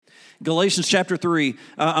Galatians chapter 3,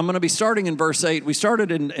 I'm going to be starting in verse 8. We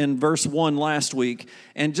started in verse 1 last week,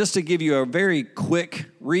 and just to give you a very quick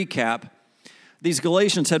recap, these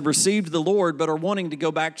Galatians had received the Lord but are wanting to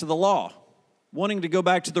go back to the law, wanting to go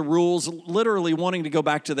back to the rules, literally wanting to go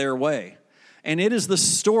back to their way. And it is the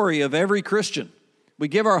story of every Christian. We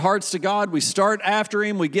give our hearts to God, we start after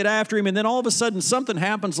Him, we get after Him, and then all of a sudden something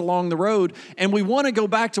happens along the road, and we want to go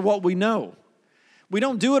back to what we know. We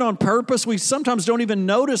don't do it on purpose. We sometimes don't even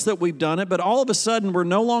notice that we've done it, but all of a sudden we're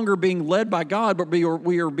no longer being led by God, but we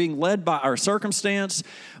are being led by our circumstance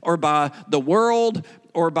or by the world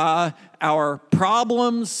or by our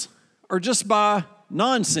problems or just by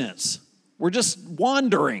nonsense. We're just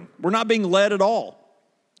wandering. We're not being led at all.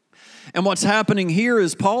 And what's happening here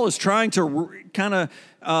is Paul is trying to kind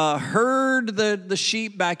of herd the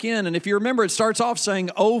sheep back in. And if you remember, it starts off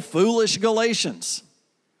saying, "Oh, foolish Galatians."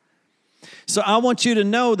 So I want you to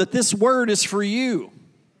know that this word is for you.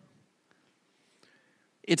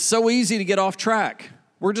 It's so easy to get off track.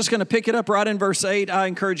 We're just going to pick it up right in verse 8. I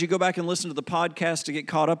encourage you to go back and listen to the podcast to get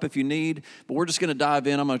caught up if you need. But we're just going to dive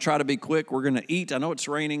in. I'm going to try to be quick. We're going to eat. I know it's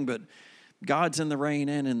raining, but God's in the rain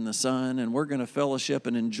and in the sun, and we're going to fellowship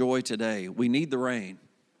and enjoy today. We need the rain.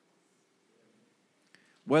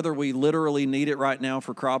 Whether we literally need it right now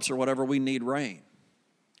for crops or whatever, we need rain.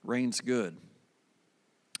 Rain's good.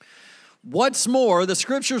 What's more, the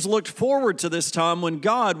Scriptures looked forward to this time when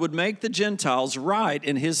God would make the Gentiles right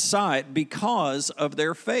in His sight because of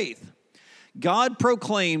their faith. God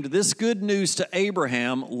proclaimed this good news to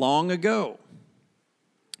Abraham long ago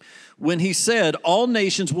when He said, "All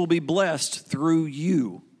nations will be blessed through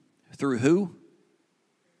you." Through who?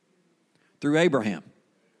 Through Abraham,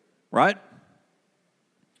 right?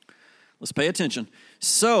 Let's pay attention.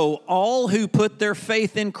 So all who put their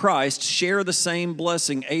faith in Christ share the same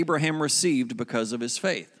blessing Abraham received because of his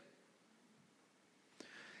faith.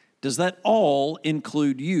 Does that all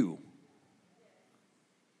include you?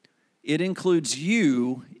 It includes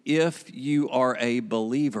you if you are a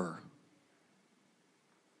believer.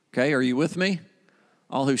 Okay, are you with me?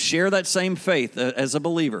 All who share that same faith as a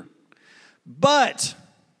believer. But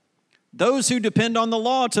those who depend on the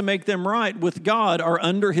law to make them right with God are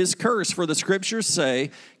under His curse. For the Scriptures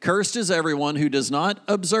say, "Cursed is everyone who does not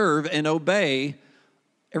observe and obey,"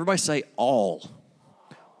 everybody say all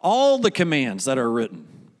the commands that are written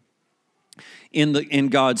in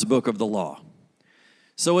God's book of the law.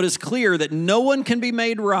 So it is clear that no one can be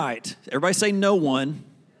made right. Everybody say no one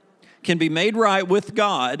can be made right with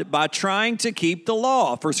God by trying to keep the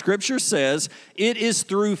law. For Scripture says, it is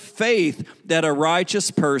through faith that a righteous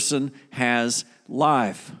person has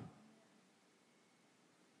life.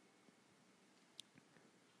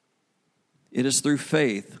 It is through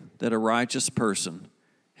faith that a righteous person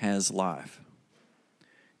has life.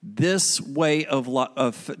 This way of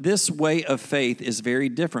faith is very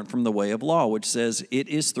different from the way of law, which says it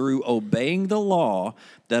is through obeying the law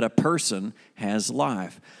that a person has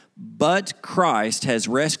life. But Christ has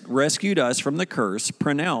rescued us from the curse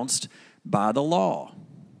pronounced by the law.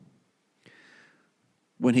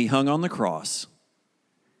 When He hung on the cross,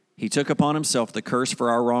 He took upon Himself the curse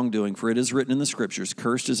for our wrongdoing, for it is written in the Scriptures,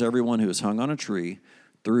 "Cursed is everyone who is hung on a tree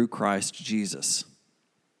through Christ Jesus."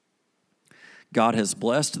 God has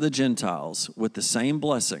blessed the Gentiles with the same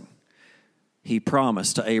blessing He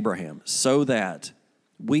promised to Abraham, so that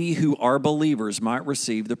we who are believers might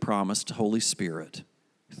receive the promised Holy Spirit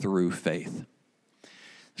through faith.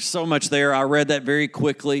 There's so much there. I read that very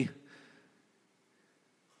quickly.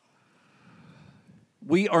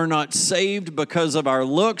 We are not saved because of our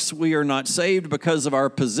looks. We are not saved because of our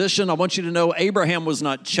position. I want you to know Abraham was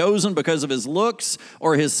not chosen because of his looks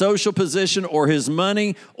or his social position or his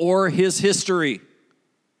money or his history.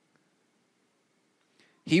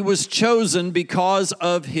 He was chosen because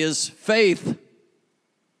of his faith.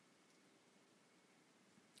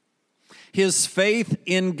 His faith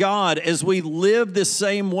in God. As we live the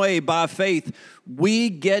same way by faith, we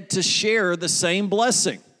get to share the same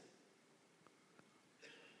blessing.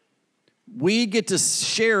 We get to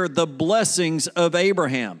share the blessings of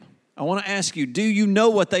Abraham. I want to ask you, do you know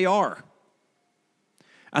what they are?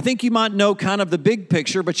 I think you might know kind of the big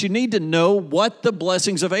picture, but you need to know what the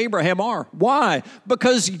blessings of Abraham are. Why?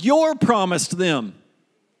 Because you're promised them.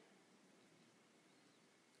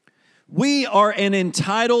 We are an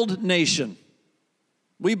entitled nation.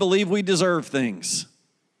 We believe we deserve things.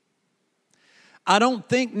 I don't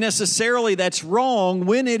think necessarily that's wrong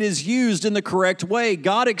when it is used in the correct way.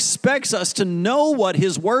 God expects us to know what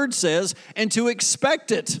His Word says and to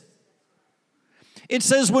expect it. It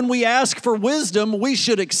says when we ask for wisdom, we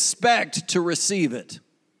should expect to receive it.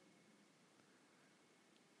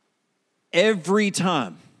 Every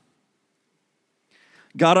time.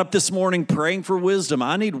 Got up this morning praying for wisdom.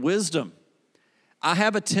 I need wisdom. I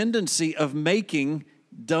have a tendency of making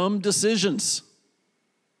dumb decisions.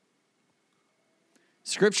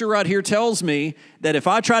 Scripture right here tells me that if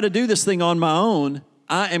I try to do this thing on my own,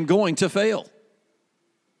 I am going to fail.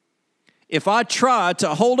 If I try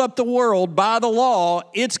to hold up the world by the law,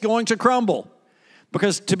 it's going to crumble.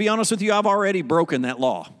 Because to be honest with you, I've already broken that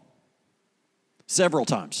law several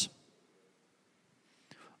times.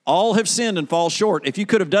 All have sinned and fall short. If you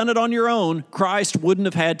could have done it on your own, Christ wouldn't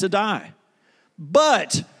have had to die.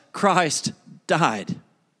 But Christ died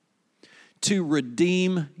to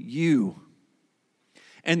redeem you.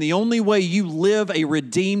 And the only way you live a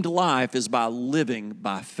redeemed life is by living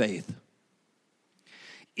by faith.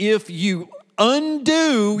 If you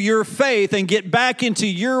undo your faith and get back into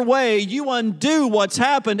your way, you undo what's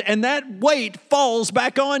happened, and that weight falls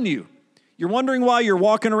back on you. You're wondering why you're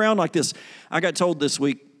walking around like this. I got told this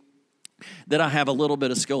week that I have a little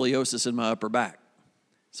bit of scoliosis in my upper back.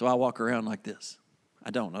 So I walk around like this.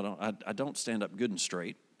 I don't stand up good and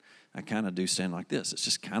straight. I kind of do stand like this. It's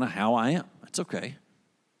just kind of how I am. It's okay.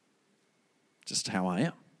 Just how I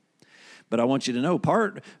am. But I want you to know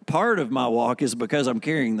part of my walk is because I'm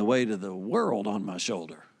carrying the weight of the world on my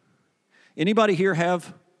shoulder. Anybody here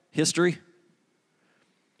have history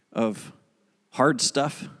of hard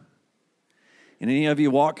stuff? And any of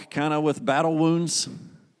you walk kind of with battle wounds?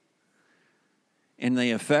 And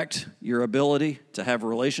they affect your ability to have a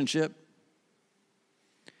relationship?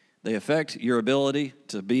 They affect your ability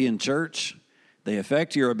to be in church? They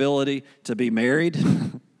affect your ability to be married?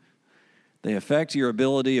 They affect your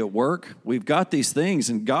ability at work. We've got these things,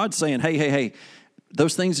 and God's saying, hey,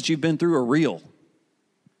 those things that you've been through are real.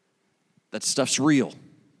 That stuff's real.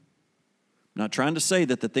 I'm not trying to say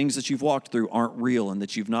that the things that you've walked through aren't real and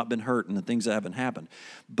that you've not been hurt and the things that haven't happened.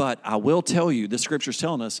 But I will tell you, the Scripture's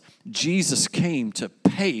telling us, Jesus came to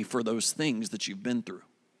pay for those things that you've been through.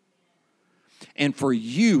 And for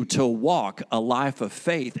you to walk a life of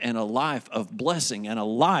faith and a life of blessing and a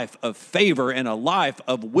life of favor and a life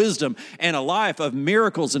of wisdom and a life of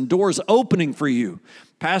miracles and doors opening for you.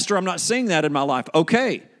 Pastor, I'm not seeing that in my life.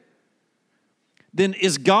 Okay. Then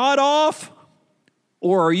is God off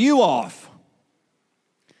or are you off?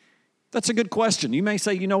 That's a good question. You may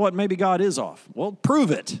say, you know what, maybe God is off. Well,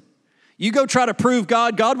 prove it. You go try to prove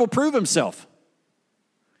God, God will prove himself.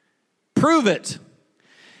 Prove it.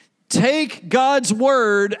 Take God's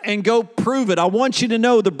word and go prove it. I want you to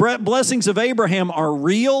know the blessings of Abraham are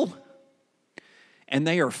real and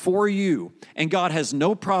they are for you. And God has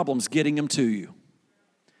no problems getting them to you.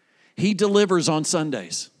 He delivers on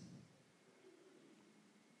Sundays.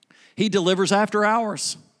 He delivers after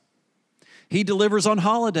hours. He delivers on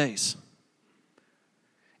holidays.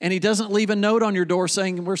 And he doesn't leave a note on your door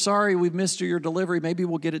saying, we're sorry, we've missed your delivery. Maybe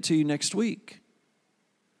we'll get it to you next week.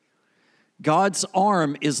 God's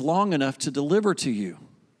arm is long enough to deliver to you.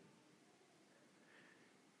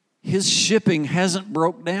 His shipping hasn't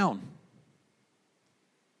broke down.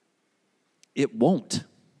 It won't.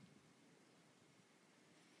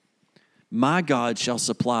 My God shall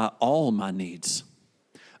supply all my needs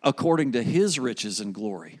according to his riches and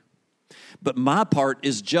glory. But my part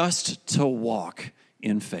is just to walk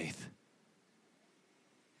in faith.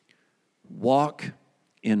 Walk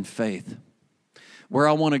in faith. Where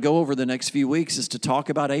I want to go over the next few weeks is to talk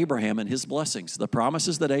about Abraham and his blessings, the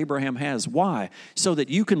promises that Abraham has. Why? So that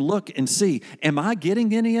you can look and see, am I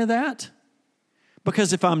getting any of that?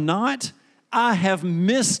 Because if I'm not, I have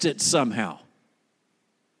missed it somehow.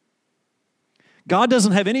 God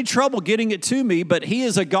doesn't have any trouble getting it to me, but he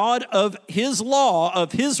is a God of his law,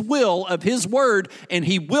 of his will, of his word, and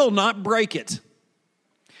he will not break it.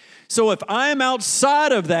 So if I'm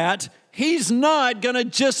outside of that, he's not going to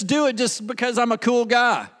just do it just because I'm a cool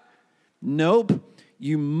guy. Nope.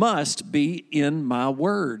 You must be in my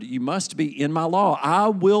word. You must be in my law. I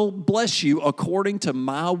will bless you according to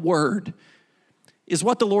my word, is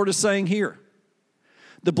what the Lord is saying here.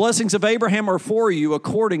 The blessings of Abraham are for you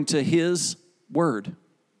according to his word.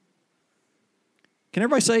 Can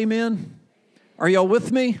everybody say amen? Are y'all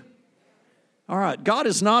with me? All right. God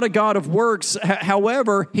is not a God of works.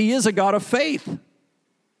 However, he is a God of faith.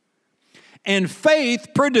 And faith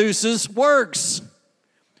produces works.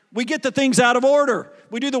 We get the things out of order.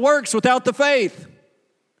 We do the works without the faith.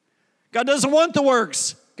 God doesn't want the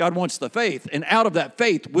works. God wants the faith. And out of that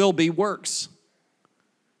faith will be works.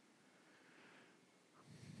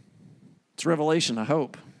 It's revelation, I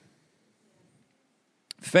hope.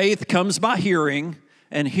 Faith comes by hearing,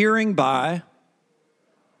 and hearing by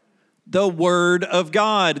the Word of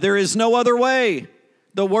God. There is no other way.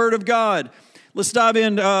 The Word of God. Let's dive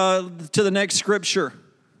in to the next scripture.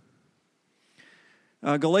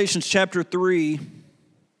 Galatians chapter 3,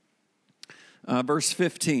 verse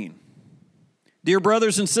 15. Dear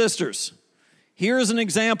brothers and sisters, here is an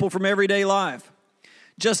example from everyday life.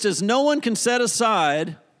 Just as no one can set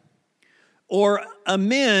aside or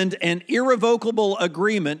amend an irrevocable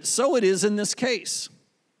agreement, so it is in this case.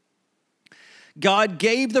 God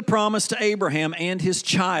gave the promise to Abraham and his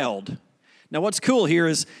child. Now, what's cool here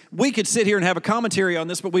is we could sit here and have a commentary on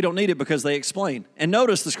this, but we don't need it because they explain. And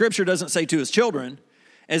notice the scripture doesn't say to his children,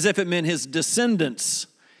 as if it meant his descendants.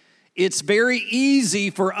 It's very easy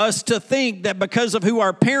for us to think that because of who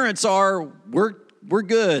our parents are, we're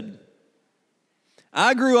good.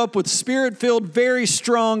 I grew up with spirit-filled, very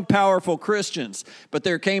strong, powerful Christians, but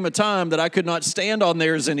there came a time that I could not stand on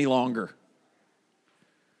theirs any longer.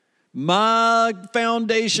 My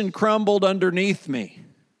foundation crumbled underneath me.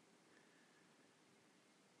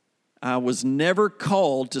 I was never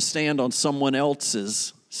called to stand on someone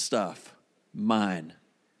else's stuff, mine.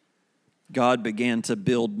 God began to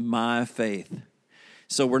build my faith.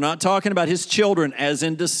 So we're not talking about his children as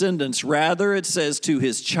in descendants. Rather, it says to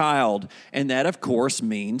his child, and that, of course,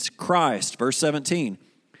 means Christ. Verse 17.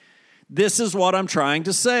 This is what I'm trying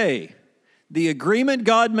to say. The agreement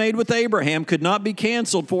God made with Abraham could not be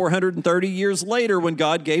canceled 430 years later when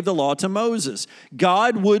God gave the law to Moses.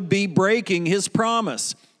 God would be breaking his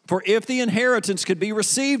promise. For if the inheritance could be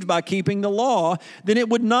received by keeping the law, then it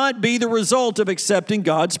would not be the result of accepting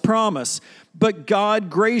God's promise. But God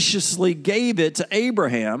graciously gave it to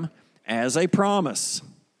Abraham as a promise.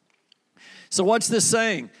 So what's this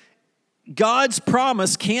saying? God's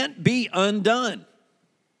promise can't be undone.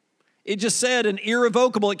 It just said an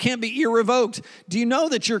irrevocable. It can't be irrevoked. Do you know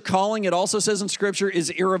that your calling, it also says in Scripture, is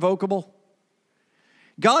irrevocable?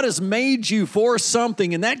 God has made you for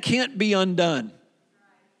something, and that can't be undone.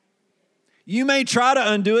 You may try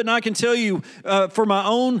to undo it, and I can tell you for my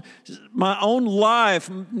own life,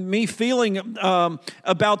 me feeling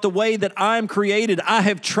about the way that I'm created, I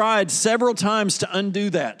have tried several times to undo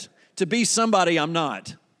that, to be somebody I'm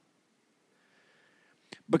not.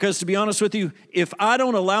 Because to be honest with you, if I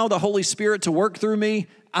don't allow the Holy Spirit to work through me,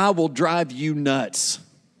 I will drive you nuts.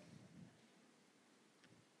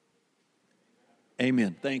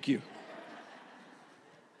 Amen. Thank you.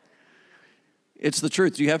 It's the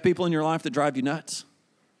truth. Do you have people in your life that drive you nuts?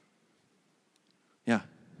 Yeah.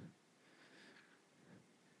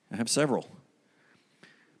 I have several.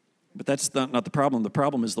 But that's not the problem. The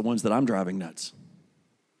problem is the ones that I'm driving nuts.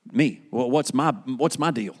 Me. Well, what's my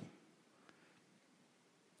deal?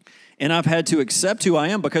 And I've had to accept who I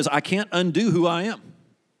am because I can't undo who I am.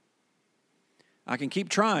 I can keep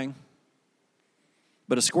trying,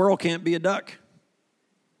 but a squirrel can't be a duck.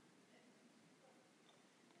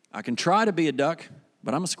 I can try to be a duck,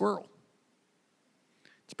 but I'm a squirrel.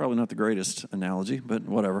 It's probably not the greatest analogy, but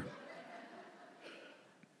whatever.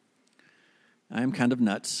 I am kind of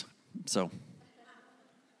nuts, so.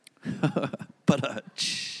 But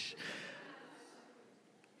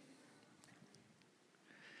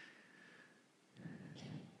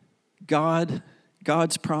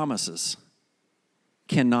God's promises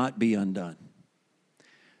cannot be undone.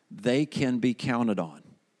 They can be counted on.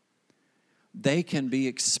 They can be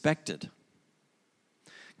expected.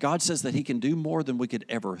 God says that he can do more than we could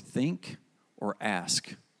ever think or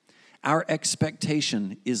ask. Our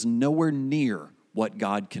expectation is nowhere near what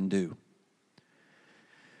God can do.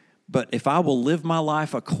 But if I will live my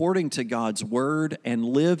life according to God's word and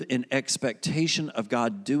live in expectation of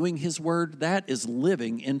God doing his word, that is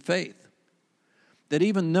living in faith. That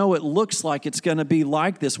even though it looks like it's going to be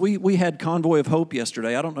like this, we had Convoy of Hope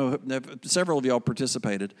yesterday. I don't know if several of y'all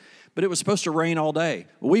participated, but it was supposed to rain all day.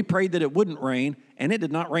 We prayed that it wouldn't rain, and it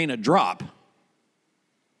did not rain a drop.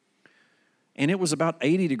 And it was about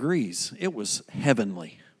 80 degrees. It was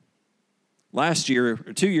heavenly. Last year,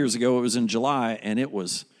 or 2 years ago, it was in July, and it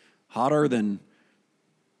was hotter than...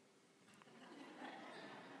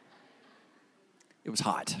 It was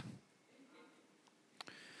hot.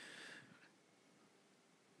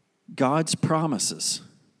 God's promises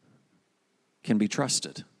can be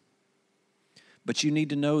trusted. But you need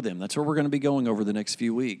to know them. That's where we're going to be going over the next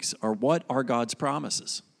few weeks. Or what are God's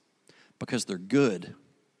promises? Because they're good.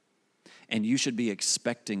 And you should be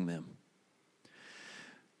expecting them.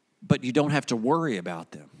 But you don't have to worry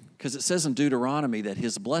about them. Because it says in Deuteronomy that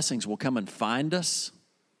his blessings will come and find us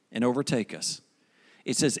and overtake us.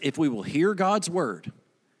 It says if we will hear God's word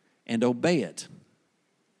and obey it,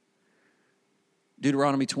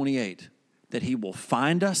 Deuteronomy 28, that he will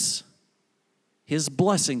find us, his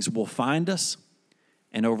blessings will find us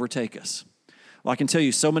and overtake us. Well, I can tell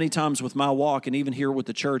you so many times with my walk and even here with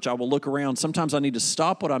the church, I will look around. Sometimes I need to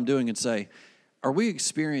stop what I'm doing and say, are we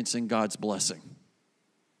experiencing God's blessing?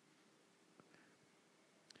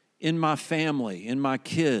 in my family, in my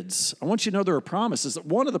kids. I want you to know there are promises.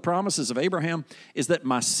 One of the promises of Abraham is that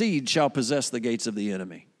my seed shall possess the gates of the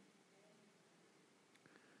enemy.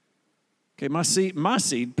 Okay, my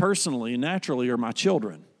seed personally and naturally are my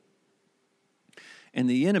children. And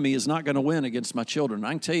the enemy is not going to win against my children.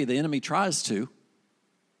 I can tell you the enemy tries to,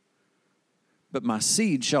 but my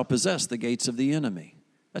seed shall possess the gates of the enemy.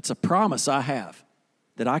 That's a promise I have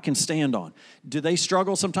that I can stand on. Do they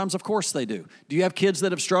struggle sometimes? Of course they do. Do you have kids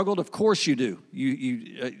that have struggled? Of course you do.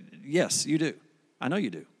 Yes, you do. I know you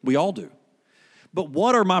do. We all do. But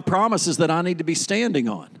what are my promises that I need to be standing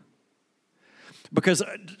on? Because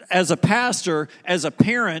as a pastor, as a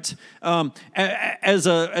parent, as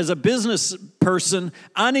a business person,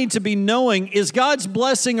 I need to be knowing, is God's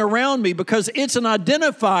blessing around me? Because it's an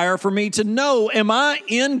identifier for me to know, am I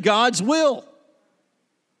in God's will?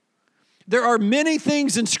 There are many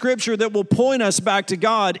things in Scripture that will point us back to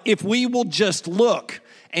God if we will just look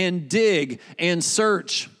and dig and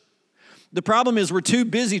search. The problem is we're too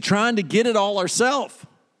busy trying to get it all ourselves.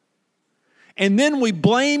 And then we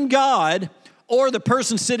blame God or the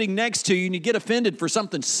person sitting next to you, and you get offended for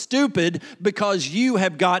something stupid because you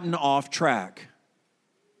have gotten off track.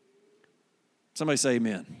 Somebody say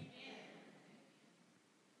amen.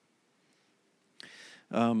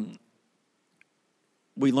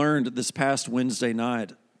 We learned this past Wednesday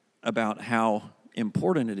night about how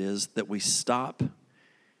important it is that we stop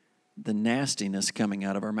the nastiness coming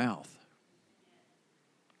out of our mouth.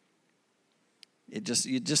 It just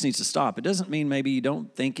needs to stop. It doesn't mean maybe you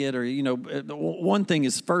don't think it or, one thing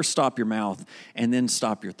is first stop your mouth and then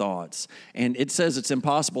stop your thoughts. And it says it's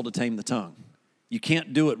impossible to tame the tongue. You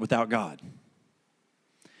can't do it without God.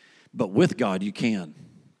 But with God, you can.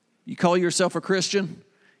 You call yourself a Christian,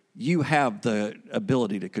 you have the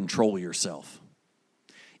ability to control yourself.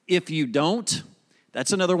 If you don't,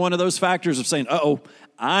 that's another one of those factors of saying,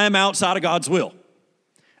 I'm outside of God's will.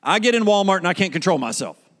 I get in Walmart and I can't control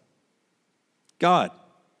myself. God,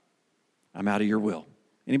 I'm out of your will.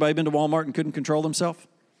 Anybody been to Walmart and couldn't control themselves?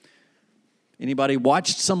 Anybody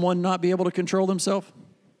watched someone not be able to control themselves?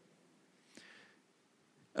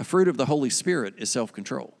 A fruit of the Holy Spirit is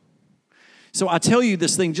self-control. So I tell you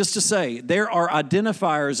this thing just to say, there are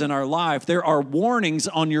identifiers in our life. There are warnings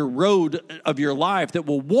on your road of your life that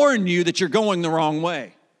will warn you that you're going the wrong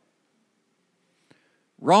way.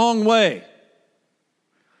 Wrong way.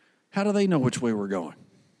 How do they know which way we're going?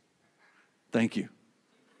 Thank you.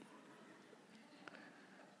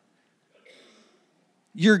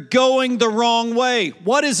 You're going the wrong way.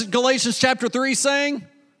 What is Galatians chapter 3 saying?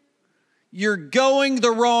 You're going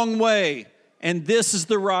the wrong way, and this is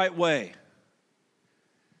the right way.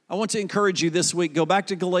 I want to encourage you this week, go back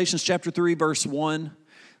to Galatians chapter 3, verse 1.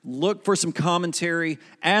 Look for some commentary.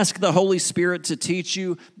 Ask the Holy Spirit to teach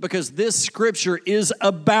you, because this scripture is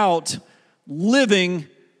about living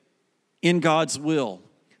in God's will.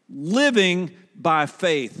 Living by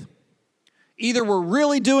faith. Either we're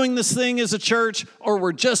really doing this thing as a church or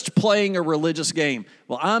we're just playing a religious game.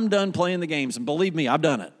 Well, I'm done playing the games, and believe me, I've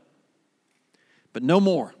done it. But no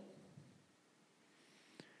more.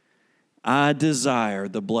 I desire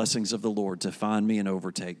the blessings of the Lord to find me and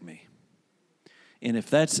overtake me. And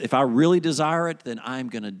if I really desire it, then I'm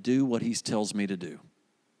going to do what He tells me to do.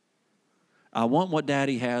 I want what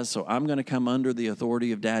Daddy has, so I'm going to come under the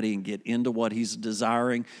authority of Daddy and get into what He's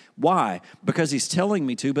desiring. Why? Because He's telling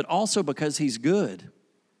me to, but also because He's good.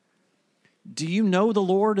 Do you know the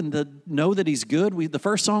Lord and know that He's good? The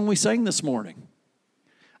first song we sang this morning.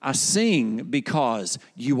 I sing because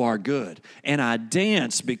you are good, and I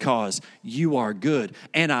dance because you are good,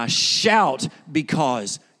 and I shout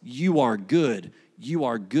because you are good. You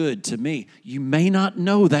are good to me. You may not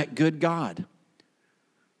know that good God.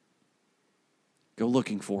 Go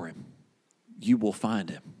looking for Him. You will find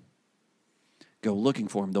Him. Go looking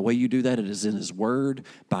for Him. The way you do that, it is in His Word,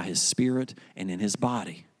 by His Spirit, and in His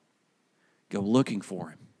body. Go looking for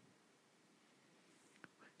Him.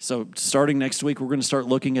 So starting next week, we're going to start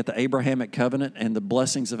looking at the Abrahamic covenant and the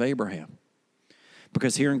blessings of Abraham.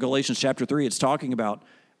 Because here in Galatians chapter 3, it's talking about,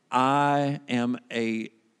 I am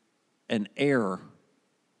an heir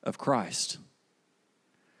of Christ.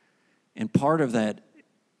 And part of that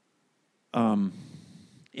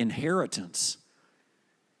inheritance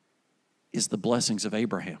is the blessings of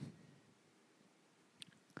Abraham.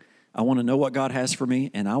 I want to know what God has for me,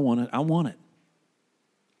 and I want it.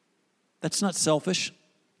 That's not selfish.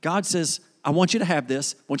 God says, I want you to have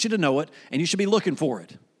this, I want you to know it, and you should be looking for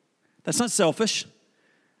it. That's not selfish.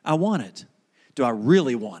 I want it. Do I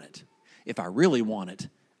really want it? If I really want it,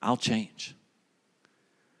 I'll change.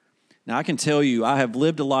 Now, I can tell you, I have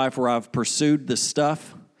lived a life where I've pursued this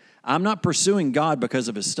stuff. I'm not pursuing God because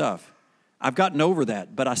of his stuff. I've gotten over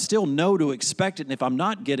that, but I still know to expect it, and if I'm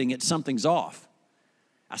not getting it, something's off.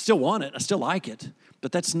 I still want it. I still like it,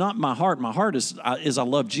 but that's not my heart. My heart is I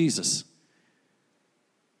love Jesus.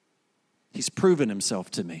 He's proven himself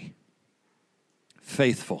to me.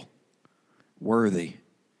 Faithful, worthy.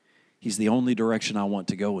 He's the only direction I want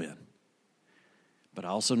to go in. But I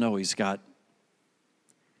also know he's got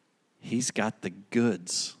the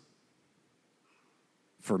goods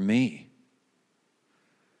for me.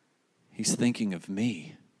 He's thinking of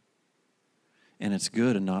me. And it's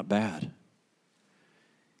good and not bad.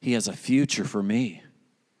 He has a future for me.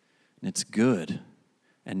 And it's good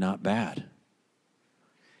and not bad.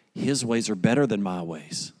 His ways are better than my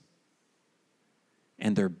ways.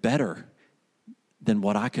 And they're better than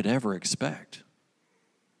what I could ever expect.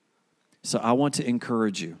 So I want to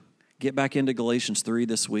encourage you. Get back into Galatians 3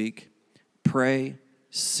 this week. Pray,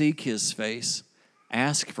 seek his face,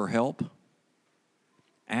 ask for help.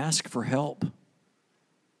 Ask for help.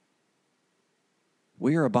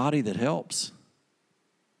 We are a body that helps.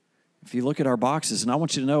 If you look at our boxes, and I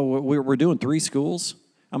want you to know we're doing 3 schools.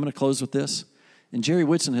 I'm going to close with this. And Jerry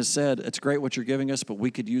Whitson has said, it's great what you're giving us, but we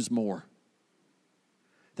could use more.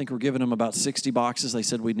 I think we're giving them about 60 boxes. They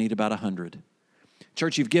said we'd need about 100.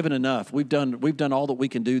 Church, you've given enough. We've done all that we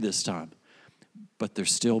can do this time. But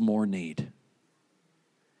there's still more need.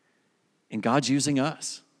 And God's using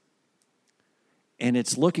us. And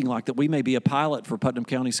it's looking like that we may be a pilot for Putnam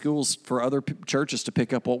County Schools for other churches to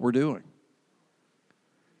pick up what we're doing.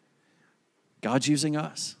 God's using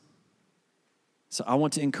us. So I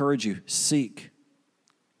want to encourage you, seek,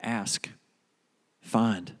 ask,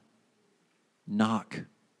 find, knock,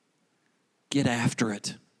 get after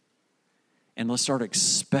it. And let's start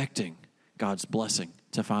expecting God's blessing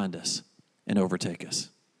to find us and overtake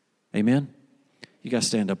us. Amen? You guys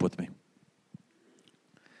stand up with me.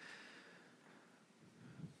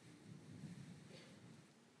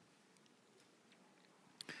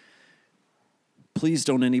 Please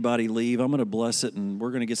don't anybody leave. I'm going to bless it, and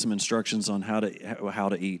we're going to get some instructions on how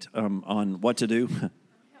to eat, on what to do.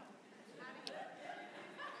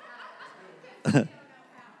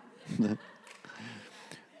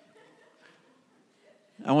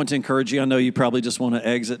 I want to encourage you. I know you probably just want to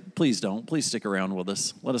exit. Please don't. Please stick around with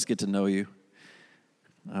us. Let us get to know you.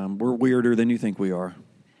 We're weirder than you think we are.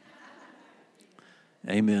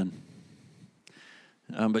 Amen.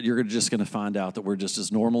 But you're just going to find out that we're just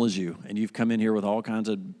as normal as you. And you've come in here with all kinds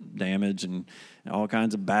of damage and all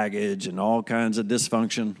kinds of baggage and all kinds of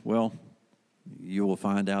dysfunction. Well, you will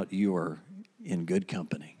find out you are in good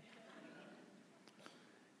company.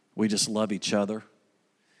 We just love each other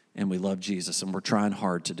and we love Jesus. And we're trying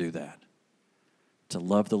hard to do that. To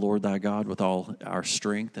love the Lord thy God with all our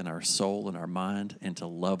strength and our soul and our mind, and to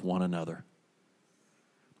love one another.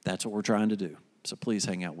 That's what we're trying to do. So please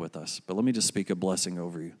hang out with us. But let me just speak a blessing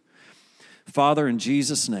over you. Father, in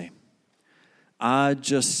Jesus' name, I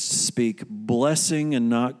just speak blessing and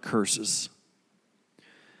not curses.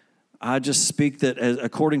 I just speak that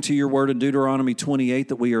according to your word in Deuteronomy 28,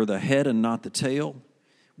 that we are the head and not the tail.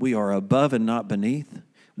 We are above and not beneath.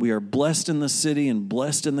 We are blessed in the city and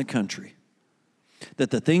blessed in the country. That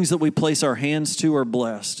the things that we place our hands to are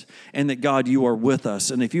blessed. And that, God, you are with us.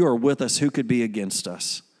 And if you are with us, who could be against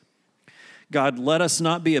us? God, let us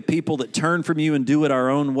not be a people that turn from you and do it our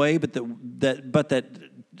own way,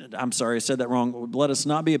 I'm sorry, I said that wrong. Let us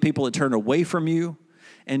not be a people that turn away from you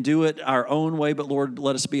and do it our own way, but Lord,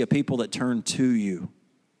 let us be a people that turn to you.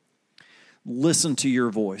 Listen to your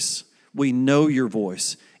voice. We know your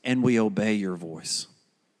voice, and we obey your voice.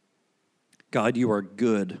 God, you are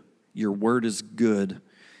good. Your word is good.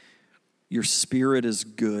 Your spirit is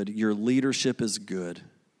good. Your leadership is good.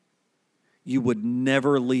 You would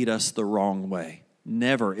never lead us the wrong way.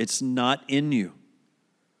 Never. It's not in you.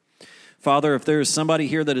 Father, if there is somebody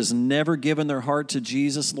here that has never given their heart to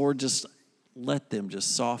Jesus, Lord, just let them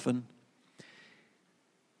just soften.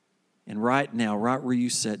 And right now, right where you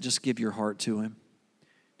sit, just give your heart to him.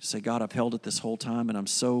 Just say, God, I've held it this whole time, and I'm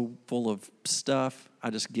so full of stuff. I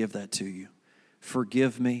just give that to you.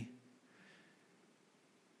 Forgive me.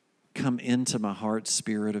 Come into my heart,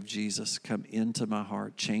 Spirit of Jesus. Come into my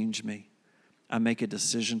heart. Change me. I make a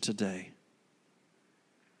decision today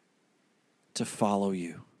to follow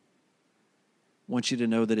you. I want you to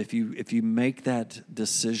know that if you make that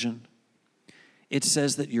decision, it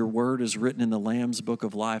says that your word is written in the Lamb's book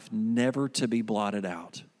of life, never to be blotted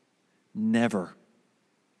out. Never.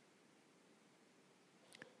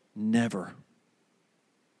 Never.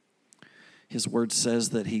 His word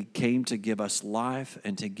says that he came to give us life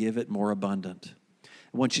and to give it more abundant.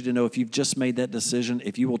 I want you to know if you've just made that decision,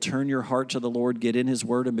 if you will turn your heart to the Lord, get in His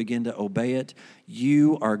Word, and begin to obey it,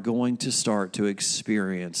 you are going to start to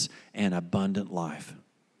experience an abundant life.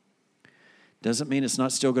 Doesn't mean it's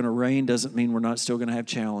not still going to rain, doesn't mean we're not still going to have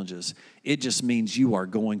challenges. It just means you are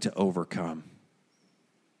going to overcome.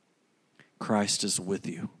 Christ is with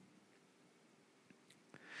you.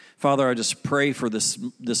 Father, I just pray for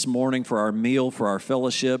this morning, for our meal, for our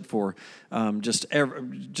fellowship, for just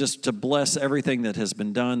to bless everything that has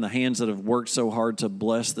been done, the hands that have worked so hard to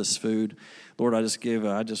bless this food. Lord, I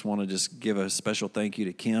just want to give a special thank you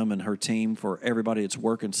to Kim and her team for everybody that's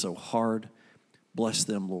working so hard. Bless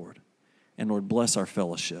them, Lord. And Lord, bless our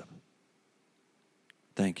fellowship.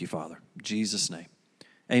 Thank you, Father. In Jesus' name.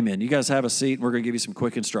 Amen. You guys have a seat. We're going to give you some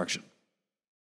quick instruction.